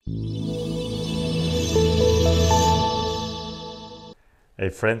Hey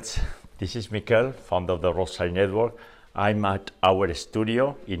friends, this is Mikel, founder of the Rosary Network. I'm at our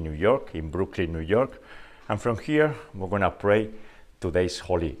studio in New York, in Brooklyn, New York. And from here, we're going to pray today's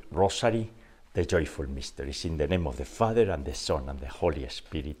Holy Rosary, the joyful mysteries. In the name of the Father, and the Son, and the Holy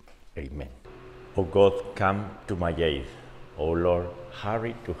Spirit. Amen. O God, come to my aid. O Lord,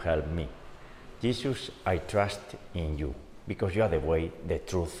 hurry to help me. Jesus, I trust in you, because you are the way, the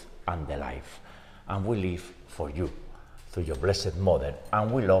truth, and the life. And we live for you, through your Blessed Mother, and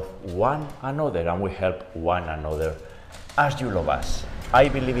we love one another, and we help one another as you love us. I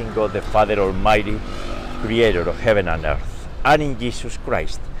believe in God the Father Almighty, creator of heaven and earth, and in Jesus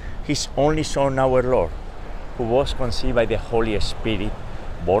Christ, his only Son, our Lord, who was conceived by the Holy Spirit,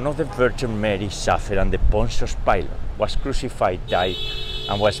 born of the Virgin Mary, suffered under Pontius Pilate, was crucified, died,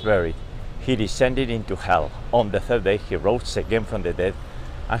 and was buried. He descended into hell. On the third day he rose again from the dead,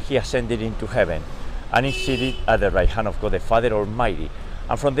 and he ascended into heaven, and is seated at the right hand of God the Father Almighty,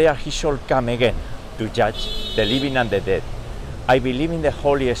 and from there he shall come again to judge the living and the dead. I believe in the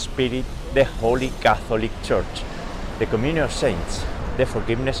Holy Spirit, the Holy Catholic Church, the communion of saints, the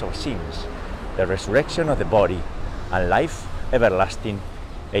forgiveness of sins, the resurrection of the body, and life everlasting.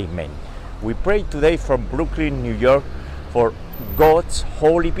 Amen. We pray today from Brooklyn, New York, for God's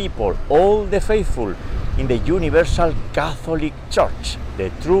holy people, all the faithful in the Universal Catholic Church,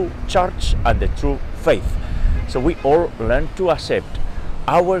 the true church and the true faith. So we all learn to accept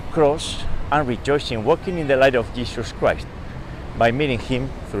our cross and rejoice in walking in the light of Jesus Christ by meeting him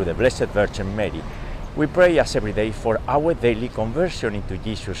through the Blessed Virgin Mary. We pray as every day for our daily conversion into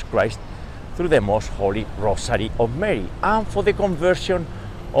Jesus Christ through the Most Holy Rosary of Mary, and for the conversion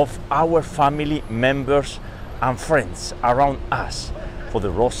of our family members and friends around us, for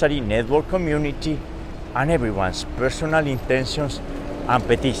the Rosary Network community, and everyone's personal intentions and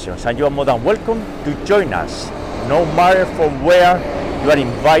petitions. And you are more than welcome to join us, no matter from where you are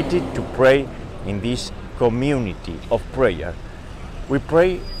invited to pray in this community of prayer. We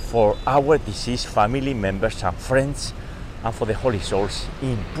pray for our deceased family members and friends, and for the holy souls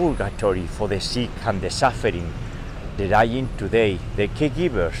in purgatory, for the sick and the suffering, the dying today, the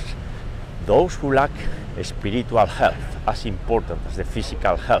caregivers, those who lack spiritual health, as important as the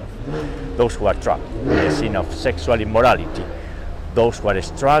physical health, those who are trapped in the sin of sexual immorality, those who are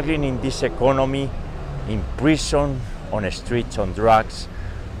struggling in this economy, in prison, on the streets, on drugs,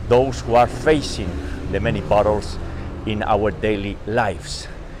 those who are facing the many battles in our daily lives.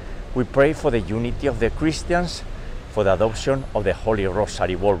 We pray for the unity of the Christians, for the adoption of the Holy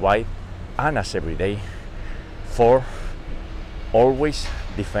Rosary worldwide, and as every day, for always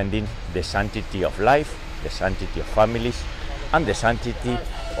defending the sanctity of life, the sanctity of families, and the sanctity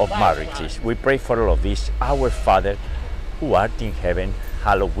of marriages. We pray for all of this. Our Father, who art in heaven,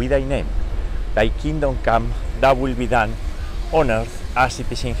 hallowed be thy name. Thy kingdom come, thy will be done, on earth as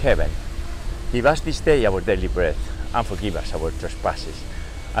it is in heaven. Give us this day our daily bread, and forgive us our trespasses,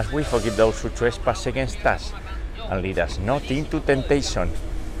 as we forgive those who trespass against us. And lead us not into temptation,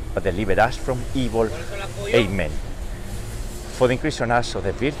 but deliver us from evil. Amen. For the increase on us of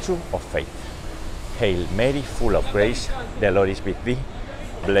the virtue of faith. Hail Mary, full of grace, the Lord is with thee.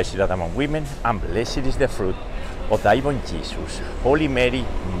 Blessed art thou among women, and blessed is the fruit of thy womb, Jesus. Holy Mary,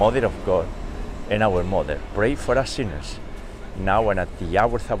 Mother of God, and our Mother, pray for us sinners, now and at the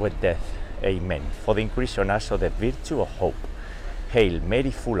hour of our death. Amen. For the increase on us of the virtue of hope. Hail Mary,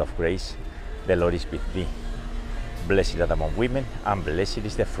 full of grace, the Lord is with thee. Blessed art thou among women, and blessed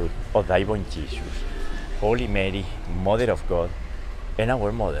is the fruit of thy womb, Jesus. Holy Mary, Mother of God, and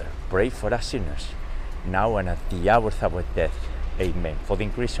our Mother, pray for us sinners, now and at the hour of our death. Amen. For the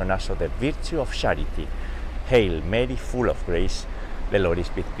increase on us of the virtue of charity. Hail Mary, full of grace, the Lord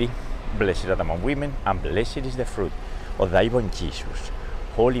is with thee. Blessed art thou among women, and blessed is the fruit of thy womb, Jesus.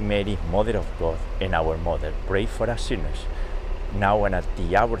 Holy Mary, Mother of God, and our Mother, pray for us sinners, now and at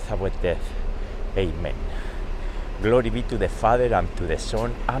the hour of our death. Amen. Glory be to the Father, and to the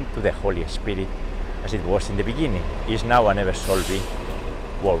Son, and to the Holy Spirit, as it was in the beginning, is now, and ever shall be,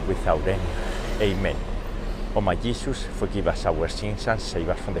 world without end. Amen. O my Jesus, forgive us our sins and save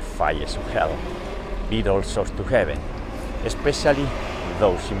us from the fires of hell. Lead all souls to heaven, especially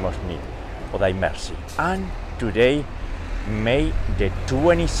those in most need of thy mercy. And today, May the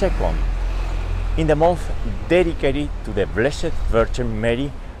 22nd, in the month dedicated to the Blessed Virgin Mary,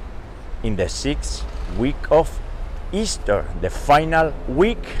 in the 6th week of Easter, the final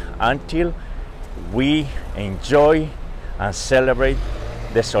week until we enjoy and celebrate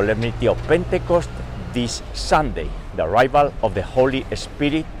the solemnity of Pentecost this Sunday, the arrival of the Holy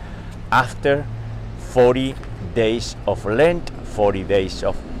Spirit after 40 days of Lent, 40 days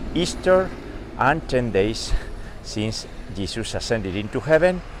of Easter, and 10 days since Jesus ascended into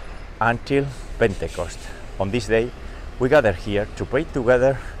heaven until Pentecost. On this day, we gather here to pray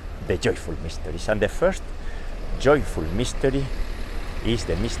together the joyful mysteries. And the first joyful mystery is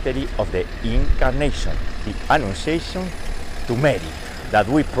the mystery of the Incarnation, the Annunciation to Mary, that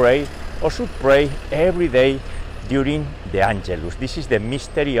we pray or should pray every day during the Angelus. This is the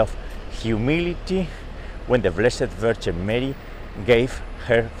mystery of humility when the Blessed Virgin Mary gave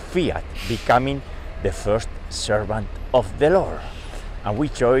her fiat, becoming the first servant of the Lord. And we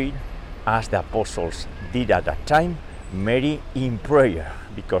join, as the apostles did at that time, Mary in prayer,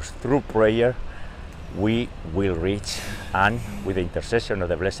 because through prayer we will reach, and with the intercession of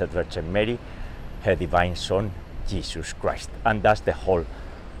the Blessed Virgin Mary, her divine Son, Jesus Christ. And that's the whole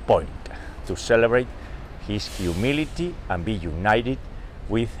point, to celebrate his humility and be united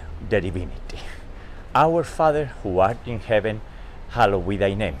with the divinity. Our Father, who art in heaven, hallowed be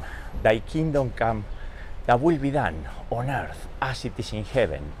thy name. Thy kingdom come, thy will be done on earth as it is in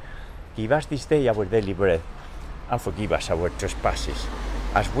heaven. Give us this day our daily bread, and forgive us our trespasses,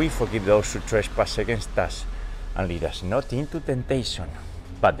 as we forgive those who trespass against us. And lead us not into temptation,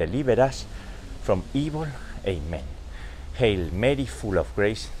 but deliver us from evil. Amen. Hail Mary, full of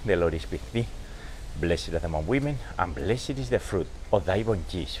grace, the Lord is with thee. Blessed art thou among women, and blessed is the fruit of thy womb,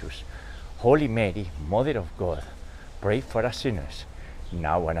 Jesus. Holy Mary, Mother of God, pray for us sinners,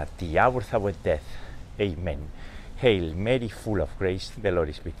 now and at the hour of our death. Amen. Hail Mary, full of grace, the Lord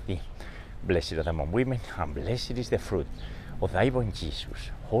is with thee. Blessed art thou among women, and blessed is the fruit of thy womb,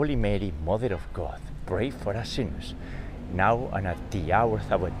 Jesus. Holy Mary, Mother of God, pray for us sinners, now and at the hour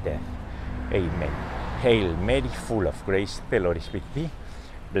of our death. Amen. Hail Mary, full of grace, the Lord is with thee.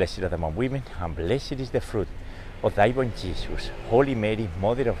 Blessed art thou among women, and blessed is the fruit of thy womb, Jesus. Holy Mary,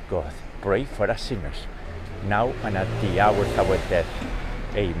 Mother of God, pray for us sinners, now and at the hour of our death.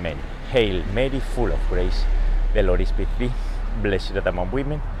 Amen. Hail Mary, full of grace, the Lord is with thee. Blessed art thou among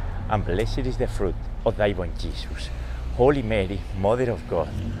women, and blessed is the fruit of thy womb, Jesus. Holy Mary, Mother of God,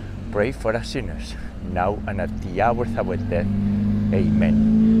 pray for us sinners, now and at the hour of our death.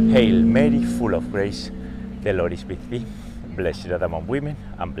 Amen. Hail Mary, full of grace, the Lord is with thee. Blessed art thou among women,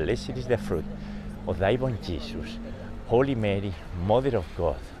 and blessed is the fruit of thy womb, Jesus. Holy Mary, Mother of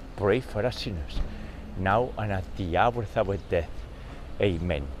God, pray for us sinners, now and at the hour of our death.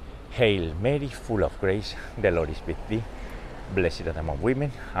 Amen. Hail Mary, full of grace, the Lord is with thee. Blessed art thou among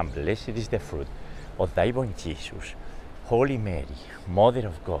women, and blessed is the fruit of thy womb, Jesus. Holy Mary, Mother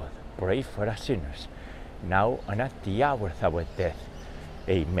of God, pray for us sinners, now and at the hour of our death.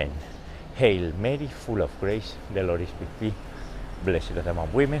 Amen. Hail Mary, full of grace, the Lord is with thee. Blessed art thou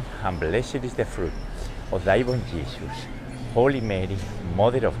among women, and blessed is the fruit of thy womb, Jesus. Holy Mary,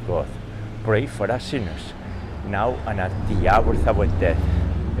 Mother of God, pray for us sinners, now and at the hour of our death.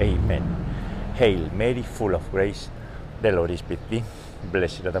 Amen. Hail Mary, full of grace, the Lord is with thee.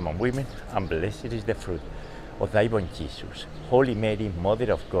 Blessed art thou among women, and blessed is the fruit of thy womb, Jesus. Holy Mary,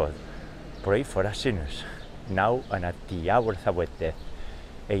 Mother of God, pray for us sinners, now and at the hour of our death.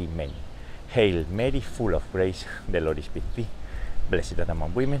 Amen. Hail Mary, full of grace, the Lord is with thee. Blessed art thou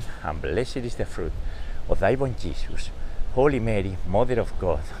among women, and blessed is the fruit of thy womb, Jesus. Holy Mary, Mother of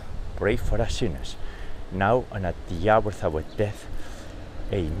God, pray for us sinners, now and at the hour of our death.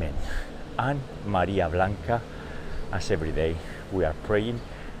 Amen. And Maria Blanca, as every day we are praying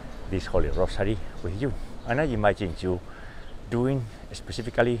this Holy Rosary with you. And I imagine you doing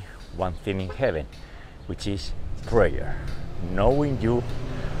specifically one thing in heaven, which is prayer. Knowing you,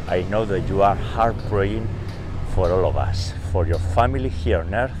 I know that you are hard praying for all of us, for your family here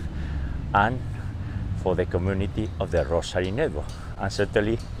on earth, and for the community of the Rosary Network. And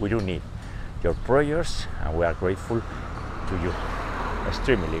certainly we do need your prayers, and we are grateful to you,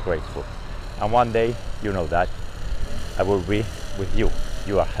 extremely grateful. And one day, you know that, I will be with you.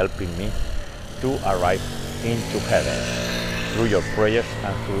 You are helping me to arrive into heaven through your prayers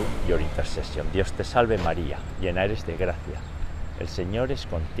and through your intercession. Dios te salve María, llena eres de gracia. El Señor es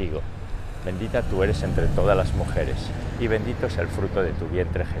contigo. Bendita tú eres entre todas las mujeres, y bendito es el fruto de tu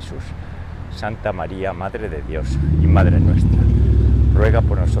vientre, Jesús. Santa María, Madre de Dios y Madre nuestra, ruega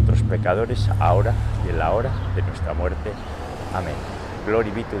por nosotros pecadores, ahora y en la hora de nuestra muerte. Amén.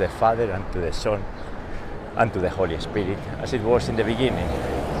 Glory be to the Father, and to the Son, and to the Holy Spirit, as it was in the beginning,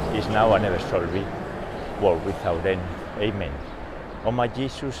 is now, and ever shall be, world without end. Amen. O my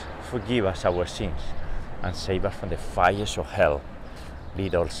Jesus, forgive us our sins, and save us from the fires of hell.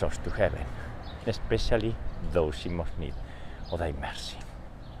 Lead all souls to heaven, especially those in most need of thy mercy.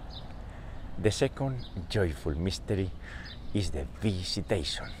 The second joyful mystery is the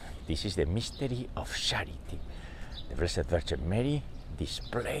Visitation. This is the mystery of charity. The Blessed Virgin Mary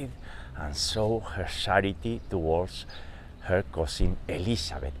displayed and showed her charity towards her cousin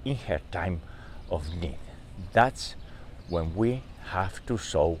Elizabeth in her time of need. That's when we have to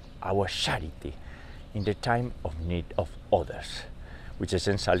show our charity in the time of need of others, which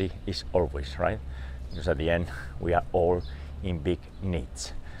essentially is always, right? Because at the end, we are all in big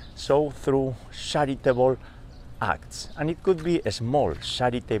needs. So through charitable acts, and it could be small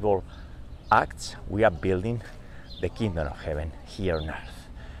charitable acts, we are building the kingdom of heaven here on earth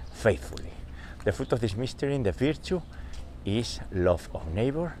faithfully. The fruit of this mystery and the virtue is love of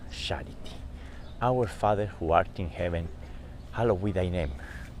neighbor, charity. Our Father who art in heaven, hallowed be thy name.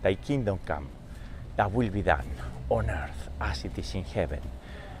 Thy kingdom come, thy will be done on earth as it is in heaven.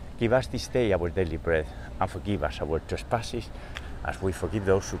 Give us this day our daily bread, and forgive us our trespasses as we forgive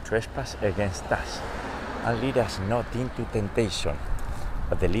those who trespass against us. And lead us not into temptation,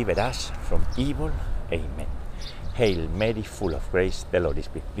 but deliver us from evil. Amen. Hail Mary, full of grace, the Lord is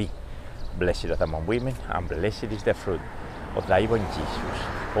with thee. Blessed art thou among women, and blessed is the fruit of thy womb, Jesus.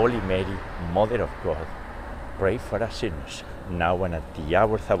 Holy Mary, Mother of God, pray for us sinners, now and at the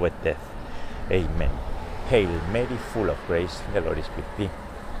hour of our death. Amen. Hail Mary, full of grace, the Lord is with thee.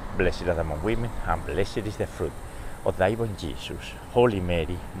 Blessed art thou among women, and blessed is the fruit of thy womb, Jesus. Holy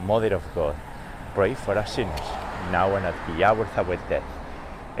Mary, Mother of God, pray for us sinners, now and at the hour of our death.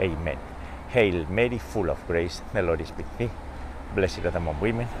 Amen. Hail Mary, full of grace, the Lord is with thee. Blessed art thou among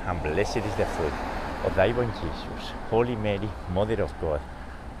women, and blessed is the fruit of thy womb, Jesus. Holy Mary, Mother of God,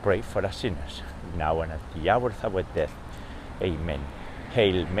 pray for us sinners, now and at the hour of our death. Amen.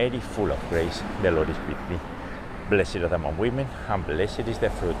 Hail Mary, full of grace, the Lord is with thee. Blessed art thou among women, and blessed is the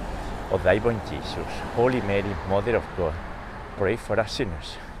fruit of thy womb, Jesus. Holy Mary, Mother of God, pray for us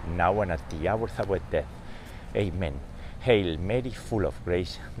sinners, now and at the hour of our death. Amen. Hail Mary, full of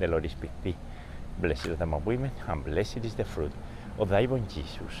grace, the Lord is with thee. Blessed art thou among women, and blessed is the fruit of thy womb,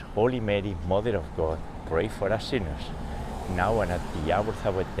 Jesus. Holy Mary, Mother of God, pray for us sinners, now and at the hour of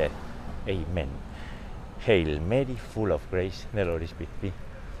our death. Amen. Hail Mary, full of grace, the Lord is with thee.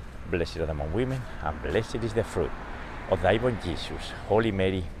 Blessed art thou among women, and blessed is the fruit of thy womb, Jesus. Holy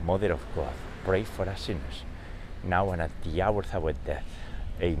Mary, Mother of God, pray for us sinners, now and at the hour of our death.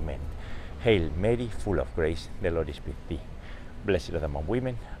 Amen. Hail Mary, full of grace, the Lord is with thee. Blessed art thou among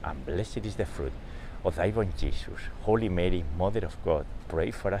women, and blessed is the fruit of thy womb, Jesus. Holy Mary, Mother of God,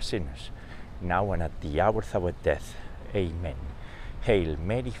 pray for us sinners, now and at the hour of our death. Amen. Hail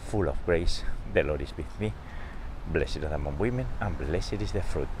Mary, full of grace, the Lord is with thee. Blessed art thou among women, and blessed is the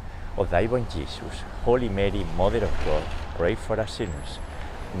fruit of thy womb, Jesus. Holy Mary, Mother of God, pray for us sinners,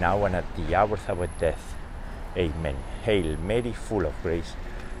 now and at the hour of our death. Amen. Hail Mary, full of grace,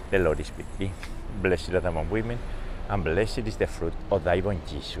 the Lord is with thee. Blessed art thou among women, and blessed is the fruit of thy womb,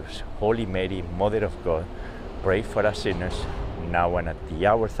 Jesus. Holy Mary, Mother of God, pray for us sinners, now and at the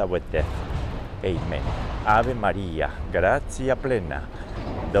hour of our death. Amen. Ave Maria, gratia plena,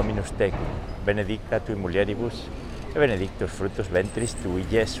 Dominus tecum, benedicta tui mulieribus, et benedictus fructus ventris tui,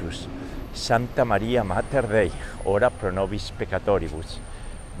 Iesus. Santa Maria, Mater Dei, ora pro nobis peccatoribus,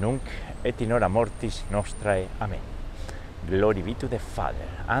 nunc et in hora mortis nostrae. Amen. Glory be to the Father,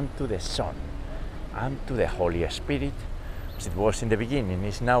 and to the Son, and to the Holy Spirit, as it was in the beginning,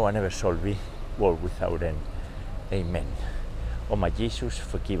 is now, and ever shall be, world without end. Amen. O my Jesus,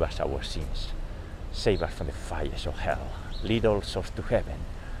 forgive us our sins. Save us from the fires of hell. Lead all souls to heaven,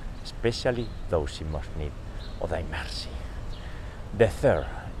 especially those in most need of thy mercy. The third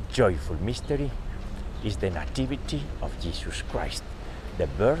joyful mystery is the Nativity of Jesus Christ, the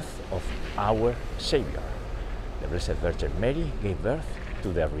birth of our Savior. The Blessed Virgin Mary gave birth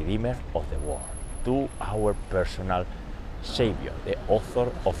to the Redeemer of the world, to our personal Savior, the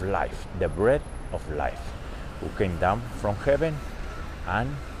author of life, the bread of life, who came down from heaven,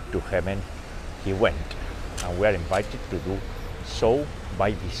 and to heaven he went. And we are invited to do so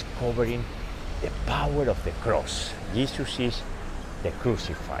by discovering the power of the cross. Jesus is the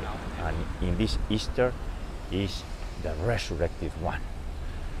crucified, and in this Easter is the resurrected one.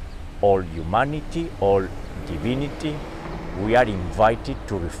 All humanity, all divinity, we are invited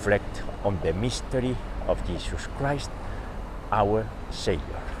to reflect on the mystery of Jesus Christ, our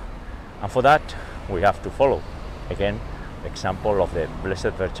Savior. And for that, we have to follow, again, the example of the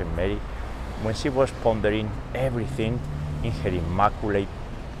Blessed Virgin Mary, when she was pondering everything in her immaculate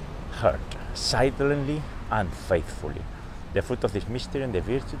heart, silently and faithfully. The fruit of this mystery and the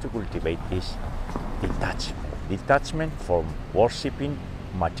virtue to cultivate is detachment from worshipping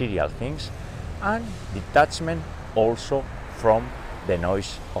material things, and detachment also from the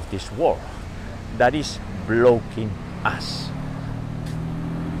noise of this world that is blocking us.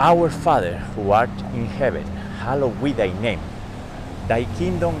 Our Father who art in heaven, hallowed be thy name. Thy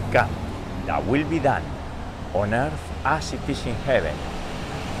kingdom come, thy will be done, on earth as it is in heaven.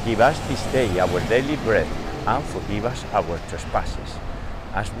 Give us this day our daily bread, and forgive us our trespasses,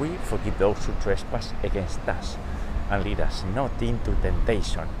 as we forgive those who trespass against us. And lead us not into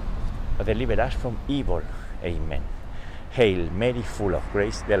temptation, but deliver us from evil. Amen. Hail Mary, full of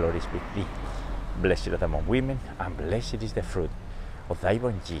grace, the Lord is with thee. Blessed art thou among women, and blessed is the fruit of thy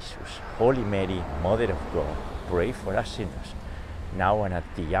womb, Jesus. Holy Mary, Mother of God, pray for us sinners, now and at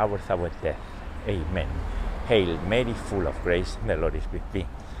the hour of our death. Amen. Hail Mary, full of grace, the Lord is with thee.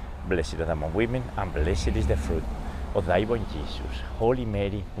 Blessed art thou among women, and blessed is the fruit of thy womb, Jesus. Holy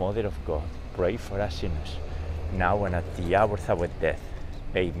Mary, Mother of God, pray for us sinners, now and at the hour of our death.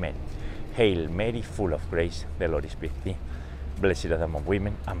 Amen. Hail Mary, full of grace, the Lord is with thee. Blessed art thou among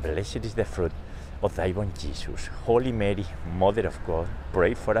women, and blessed is the fruit of thy womb, Jesus. Holy Mary, Mother of God,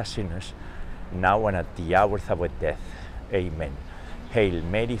 pray for us sinners, now and at the hour of our death. Amen. Hail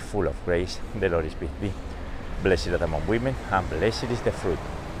Mary, full of grace, the Lord is with thee. Blessed art thou among women, and blessed is the fruit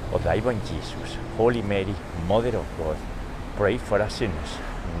of thy womb, Jesus. Holy Mary, Mother of God, pray for us sinners,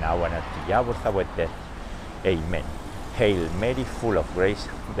 now and at the hour of our death. Amen. Hail Mary, full of grace,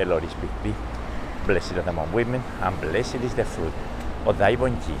 the Lord is with thee. Blessed art thou among women, and blessed is the fruit of thy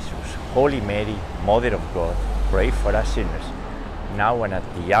womb, Jesus. Holy Mary, Mother of God, pray for us sinners, now and at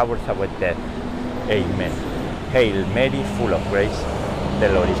the hour of our death. Amen. Hail Mary, full of grace, the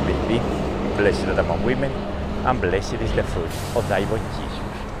Lord is with thee. Blessed art thou among women, and blessed is the fruit of thy womb, Jesus.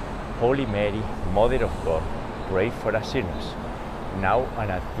 Holy Mary, Mother of God, pray for us sinners, now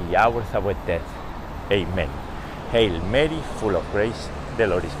and at the hour of our death. Amen. Hail Mary, full of grace, the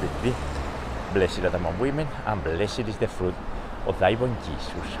Lord is with thee. Blessed art thou among women, and blessed is the fruit of thy womb,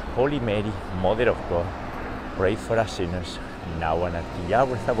 Jesus. Holy Mary, Mother of God, pray for us sinners, now and at the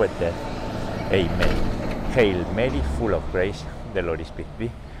hour of our death. Amen. Hail Mary, full of grace, the Lord is with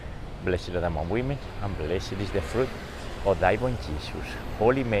thee. Blessed art thou among women, and blessed is the fruit of thy womb, Jesus.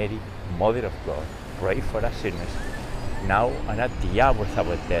 Holy Mary, Mother of God, pray for us sinners, now and at the hour of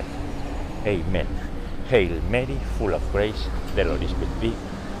our death. Amen. Hail Mary, full of grace, the Lord is with thee.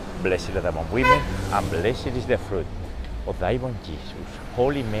 Blessed art thou among women, and blessed is the fruit of thy womb, Jesus.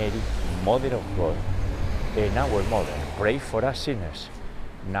 Holy Mary, Mother of God, and our Mother, pray for us sinners,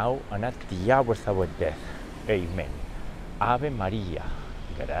 now and at the hour of our death. Amen. Ave Maria,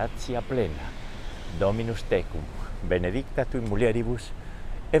 gratia plena, Dominus tecum, benedicta tui mulieribus,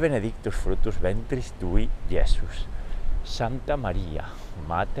 et benedictus fructus ventris tui, Iesus. Santa Maria,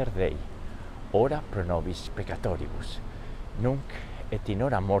 Mater Dei, ora pro nobis peccatoribus, nunc et in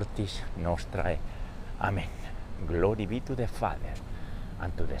hora mortis nostrae. Amen. Glory be to the Father,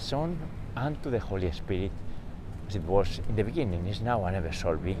 and to the Son, and to the Holy Spirit, as it was in the beginning, is now, and ever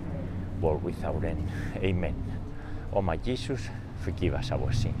shall be, world without end. Amen. O my Jesus, forgive us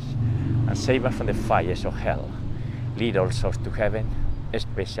our sins, and save us from the fires of hell. Lead all souls to heaven,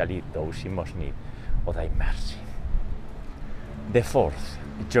 especially those in most need of thy mercy. The fourth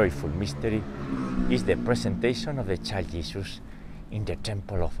joyful mystery is the presentation of the child Jesus in the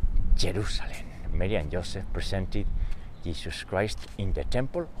temple of Jerusalem. Mary and Joseph presented Jesus Christ in the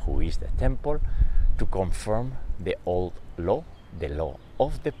temple, who is the temple, to confirm the old law, the law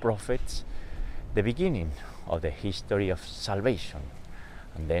of the prophets, the beginning of the history of salvation.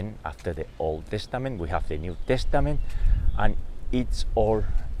 And then after the Old Testament, we have the New Testament, and it's all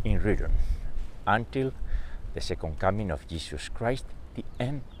in return until the second coming of Jesus Christ, the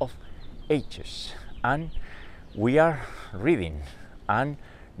end of ages. And we are reading and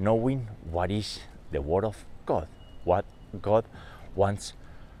knowing what is the Word of God, what God wants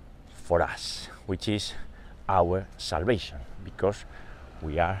for us, which is our salvation, because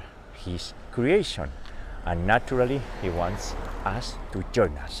we are His creation, and naturally He wants us to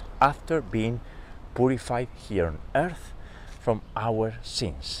join us after being purified here on earth from our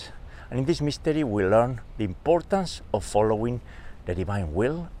sins. And in this mystery we learn the importance of following the divine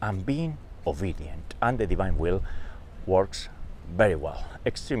will and being obedient, and the divine will works very well,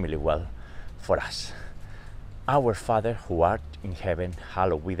 extremely well for us. Our Father, who art in heaven,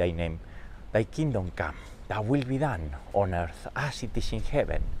 hallowed be thy name. Thy kingdom come, thy will be done on earth as it is in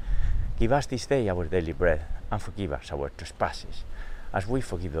heaven. Give us this day our daily bread, and forgive us our trespasses, as we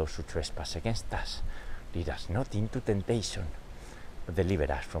forgive those who trespass against us. Lead us not into temptation, but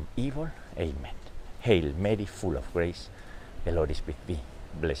deliver us from evil. Amen. Hail Mary, full of grace, the Lord is with thee.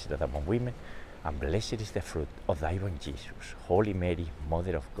 Blessed art thou among women, and blessed is the fruit of thy womb, Jesus. Holy Mary,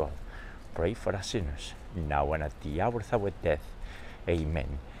 Mother of God, pray for us sinners, now and at the hour of our death.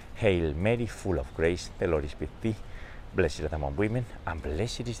 Amen. Hail Mary, full of grace, the Lord is with thee. Blessed art thou among women, and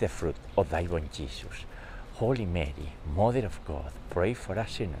blessed is the fruit of thy womb, Jesus. Holy Mary, Mother of God, pray for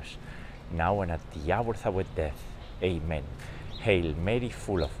us sinners, now and at the hour of our death. Amen. Hail Mary,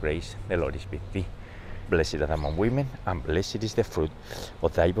 full of grace, the Lord is with thee. Blessed art thou among women, and blessed is the fruit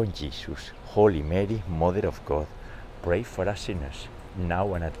of thy womb, Jesus. Holy Mary, Mother of God, pray for us sinners,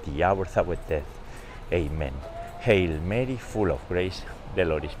 now and at the hour of our death. Amen. Hail Mary, full of grace, the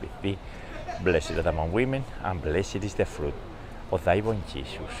Lord is with thee. Blessed art thou among women, and blessed is the fruit of thy womb,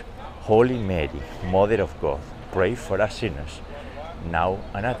 Jesus. Holy Mary, Mother of God, pray for us sinners, now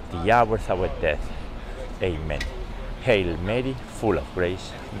and at the hour of our death. Amen. Hail Mary, full of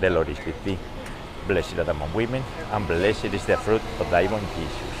grace, the Lord is with thee. Blessed art thou among women, and blessed is the fruit of thy womb,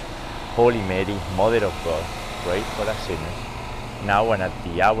 Jesus. Holy Mary, Mother of God, pray for us sinners, now and at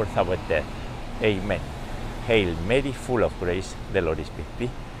the hour of our death. Amen. Hail Mary, full of grace, the Lord is with thee.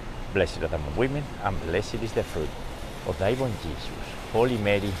 Blessed art thou among women, and blessed is the fruit of thy womb, Jesus. Holy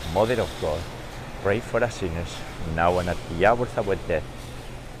Mary, Mother of God, pray for us sinners, now and at the hour of our death.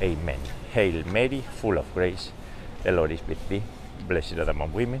 Amen. Hail Mary, full of grace, the Lord is with thee. Blessed art thou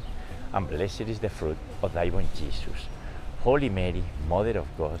among women, and blessed is the fruit of thy womb, Jesus. Holy Mary, Mother of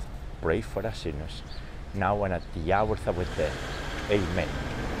God, pray for us sinners, now and at the hour of our death. Amen.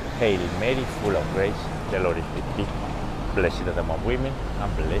 Hail Mary, full of grace, the Lord is with thee. Blessed art thou among women,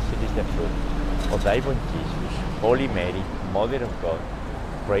 and blessed is the fruit of thy womb, Jesus. Holy Mary, Mother of God,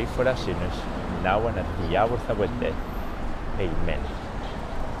 pray for us sinners, now and at the hour of our death. Amen.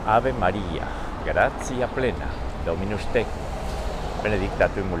 Ave Maria, gratia plena, Dominus tecum, benedicta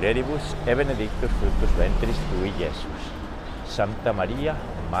tui mulieribus, et benedictus fructus ventris tui, Iesus. Santa Maria,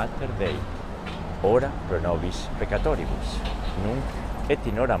 Mater Dei, ora pro nobis peccatoribus, nunc et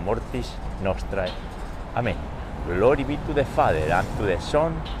in hora mortis nostrae. Amen. Glory be to the Father, and to the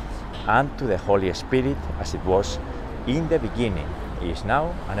Son, and to the Holy Spirit, as it was in the beginning, is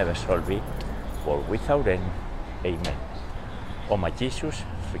now, and ever shall be, world without end. Amen. O my Jesus,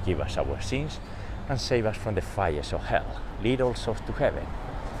 forgive us our sins, and save us from the fires of hell. Lead all souls to heaven,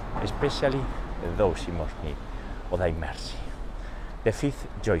 especially those in most need of thy mercy. The fifth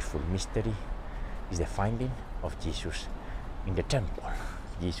joyful mystery is the finding of Jesus in the temple.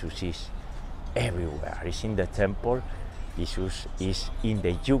 Jesus is everywhere. He's in the temple. Jesus is in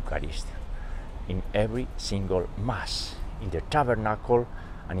the Eucharist, in every single Mass, in the tabernacle,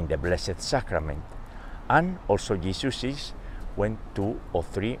 and in the Blessed Sacrament. And also Jesus is when 2 or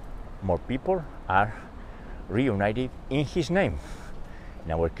 3 more people are reunited in his name.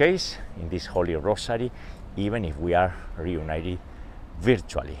 In our case, in this Holy Rosary, even if we are reunited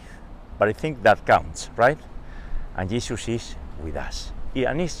virtually. But I think that counts, right? And Jesus is with us.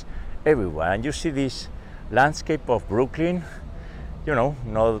 And he's everywhere. And you see this landscape of Brooklyn, you know,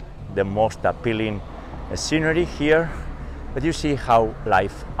 not the most appealing scenery here, but you see how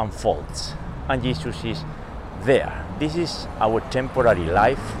life unfolds. And Jesus is there. This is our temporary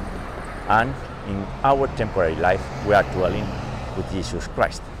life, and in our temporary life we are dwelling with Jesus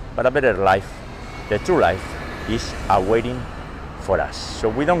Christ. But a better life, the true life, is awaiting for us. So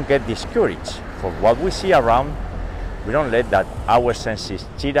we don't get discouraged for what we see around. We don't let that our senses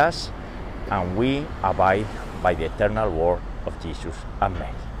cheat us, and we abide by the eternal word of Jesus.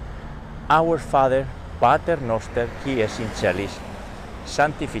 Amen. Our Father, Pater noster, qui es in celis,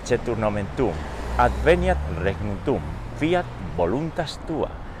 sanctificetur nomen tuum, adveniat regnum tuum, fiat voluntas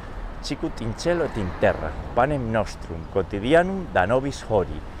tua, sicut in cielo et in terra, panem nostrum quotidianum da nobis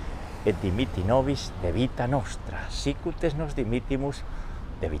hodie, et dimitti nobis debita nostra, sicut es nos dimittimus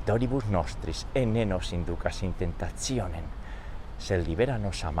debitoribus nostris, et ne nos inducas in tentationem, sed libera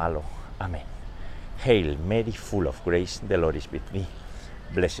nos a malo. Amen. Hail Mary, full of grace, the Lord is with thee.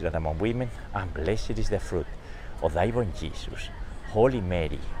 Blessed art thou among women, and blessed is the fruit of thy womb, Jesus. Holy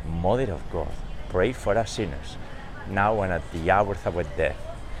Mary, Mother of God, pray for us sinners, now and at the hour of our death.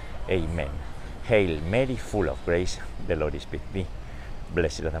 Amen. Hail Mary, full of grace, the Lord is with thee.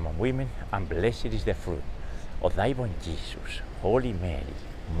 Blessed art thou among women, and blessed is the fruit of thy womb, Jesus. Holy Mary,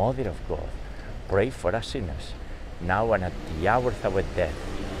 Mother of God, pray for us sinners, now and at the hour of our death.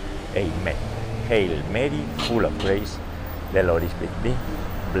 Amen. Hail Mary, full of grace, the Lord is with thee.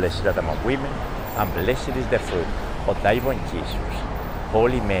 Blessed art thou among women, and blessed is the fruit of thy womb, Jesus.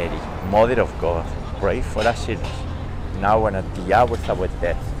 Holy Mary, Mother of God, pray for us sinners, now and at the hour of our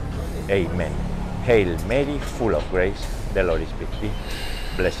death. Amen. Hail Mary, full of grace, the Lord is with thee.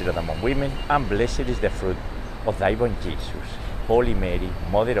 Blessed art thou among women, and blessed is the fruit of thy womb, Jesus. Holy Mary,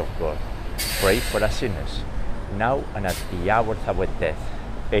 Mother of God, pray for us sinners, now and at the hour of our death.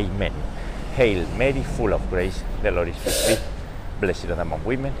 Amen. Hail Mary, full of grace, the Lord is with thee. Blessed art thou among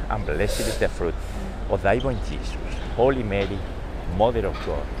women, and blessed is the fruit of thy womb, Jesus. Holy Mary, Mother of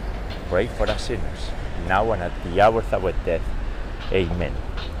God, pray for us sinners, now and at the hour of our death. Amen.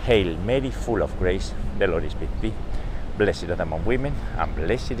 Hail Mary, full of grace, the Lord is with thee. Blessed art thou among women, and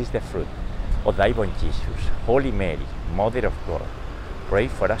blessed is the fruit of thy womb, Jesus. Holy Mary, Mother of God, pray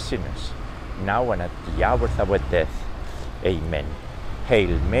for us sinners, now and at the hour of our death. Amen.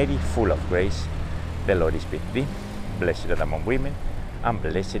 Hail Mary, full of grace, the Lord is with thee. Blessed art thou among women, and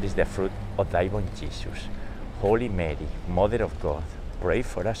blessed is the fruit of thy womb, Jesus. Holy Mary, Mother of God, pray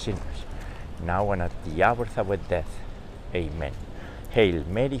for us sinners, now and at the hour of our death. Amen. Hail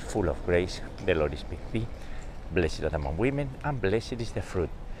Mary, full of grace, the Lord is with thee. Blessed art thou among women, and blessed is the fruit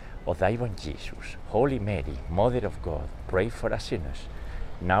of thy womb, Jesus. Holy Mary, Mother of God, pray for us sinners,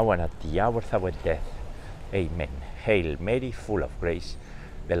 now and at the hour of our death. Amen. Hail Mary, full of grace,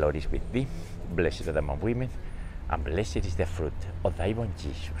 the Lord is with thee. Blessed art thou among women, and blessed is the fruit of thy womb,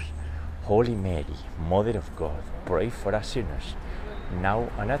 Jesus. Holy Mary, Mother of God, pray for us sinners, now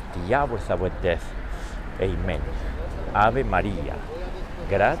and at the hour of our death. Amen. Ave Maria,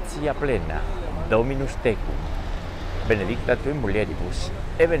 gratia plena, Dominus tecum, benedicta tu in mulieribus,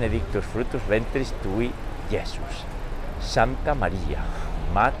 et benedictus fructus ventris tui, Jesus. Santa Maria,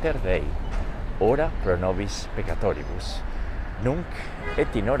 Mater Dei, ora pro nobis peccatoribus, nunc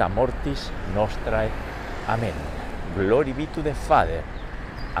et in hora mortis nostrae. Amen. Glory be to the Father,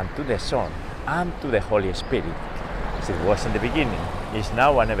 and to the Son, and to the Holy Spirit, as it was in the beginning, is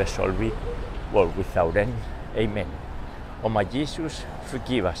now, and ever shall be, world without end. Amen. O my Jesus,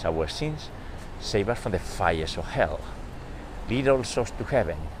 forgive us our sins, save us from the fires of hell. Lead all souls to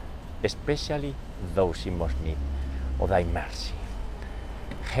heaven, especially those in most need of thy mercy.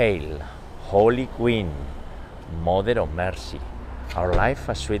 Hail, Holy Queen, Mother of Mercy, our life,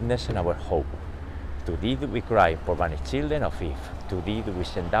 our sweetness, and our hope. To thee do we cry, poor banished children of Eve. To thee do we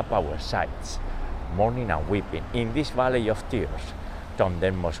send up our sighs, mourning and weeping, in this valley of tears. Turn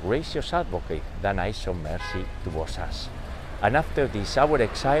then, most gracious Advocate, thine eyes of mercy towards us. And after this our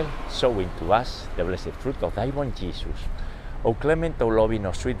exile, show unto us the blessed fruit of thy womb, Jesus. O clement, O loving,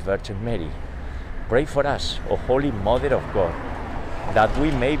 O sweet Virgin Mary, pray for us, O Holy Mother of God, that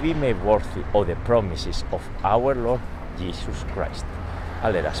we may be made worthy of the promises of our Lord Jesus Christ.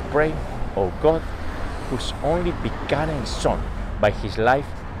 And let us pray, O God, whose only begotten Son, by his life,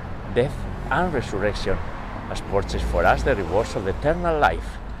 death, and resurrection, has purchased for us the rewards of eternal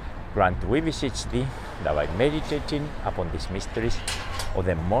life, grant, we beseech thee, that by meditating upon these mysteries of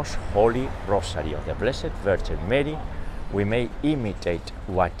the most holy Rosary of the Blessed Virgin Mary, we may imitate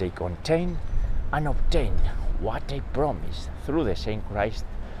what they contain and obtain what they promise, through the same Christ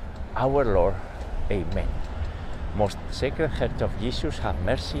our Lord. Amen. Most Sacred Heart of Jesus, have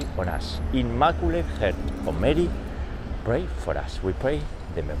mercy on us. Immaculate Heart of Mary, pray for us. We pray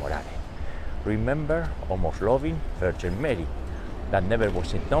the Memorare. Remember, O most loving Virgin Mary, that never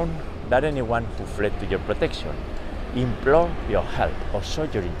was it known that anyone who fled to your protection, implored your help, or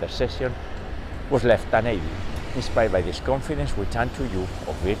sought your intercession, was left unaided. Inspired by this confidence, we turn to you,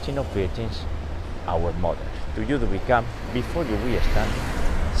 O Virgin of Virgins, our Mother. To you do we come, before you we stand,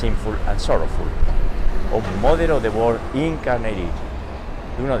 sinful and sorrowful. O Mother of the Word incarnated,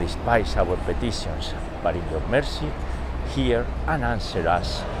 do not despise our petitions, but in your mercy hear and answer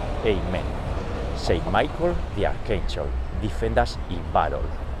us. Amen. Saint Michael the Archangel, defend us in battle.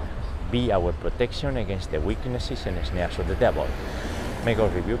 Be our protection against the weaknesses and snares of the devil. May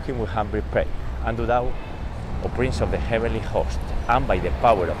God rebuke him, we humbly pray. And do thou, O Prince of the heavenly host, and by the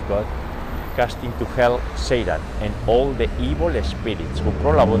power of God, cast into hell Satan and all the evil spirits who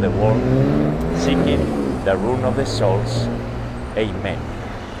prowl about the world, seeking the ruin of the souls. Amen.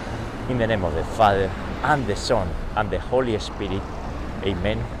 In the name of the Father, and the Son, and the Holy Spirit.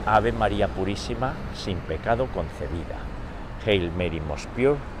 Amen. Ave María Purísima, sin pecado concebida. Hail Mary, most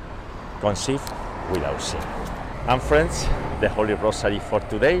pure, conceived without sin. And friends, the Holy Rosary for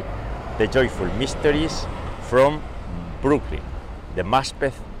today, the joyful mysteries from Brooklyn, the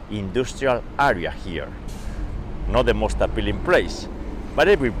Maspeth industrial area here. Not the most appealing place, but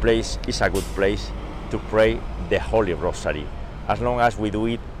every place is a good place to pray the Holy Rosary, as long as we do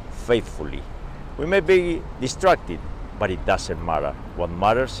it faithfully. We may be distracted, but it doesn't matter. What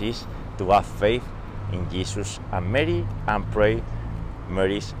matters is to have faith in Jesus and Mary and pray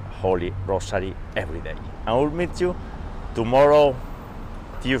Mary's Holy Rosary every day. I will meet you tomorrow,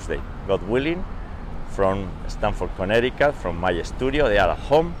 Tuesday, God willing, from Stamford, Connecticut, from my studio. They are at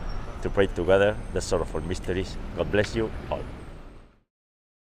home to pray together the Sorrowful Mysteries. God bless you all.